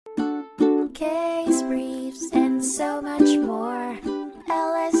case briefs, and so much more.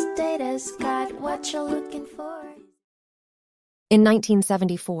 LSData's got what you're looking for. In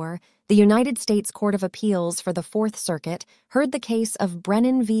 1974, the United States Court of Appeals for the Fourth Circuit heard the case of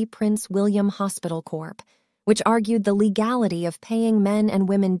Brennan v. Prince William Hospital Corp., which argued the legality of paying men and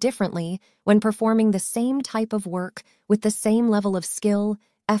women differently when performing the same type of work with the same level of skill,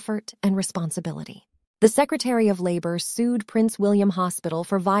 effort, and responsibility. The Secretary of Labor sued Prince William Hospital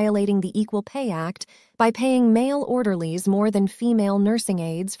for violating the Equal Pay Act by paying male orderlies more than female nursing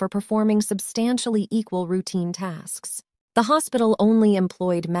aides for performing substantially equal routine tasks. The hospital only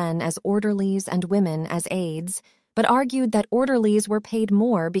employed men as orderlies and women as aides, but argued that orderlies were paid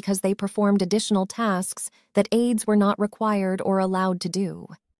more because they performed additional tasks that aides were not required or allowed to do.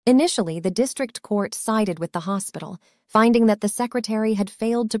 Initially, the district court sided with the hospital, finding that the secretary had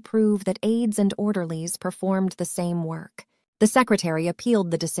failed to prove that aides and orderlies performed the same work. The secretary appealed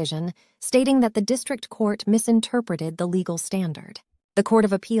the decision, stating that the district court misinterpreted the legal standard. The Court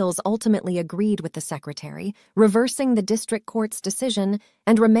of Appeals ultimately agreed with the secretary, reversing the district court's decision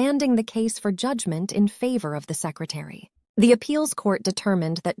and remanding the case for judgment in favor of the secretary. The appeals court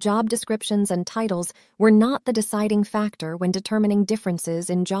determined that job descriptions and titles were not the deciding factor when determining differences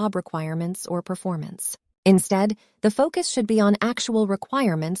in job requirements or performance. Instead, the focus should be on actual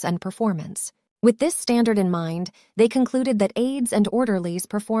requirements and performance. With this standard in mind, they concluded that aides and orderlies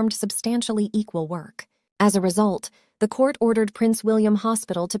performed substantially equal work. As a result, the court ordered Prince William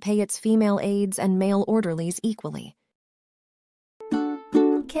Hospital to pay its female aides and male orderlies equally.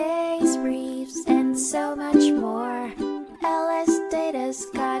 Case briefs, and so much more. LSData's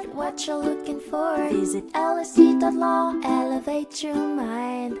got what you're looking for. Visit lsd.law, elevate your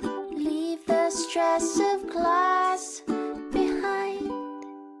mind. Leave the stress of class.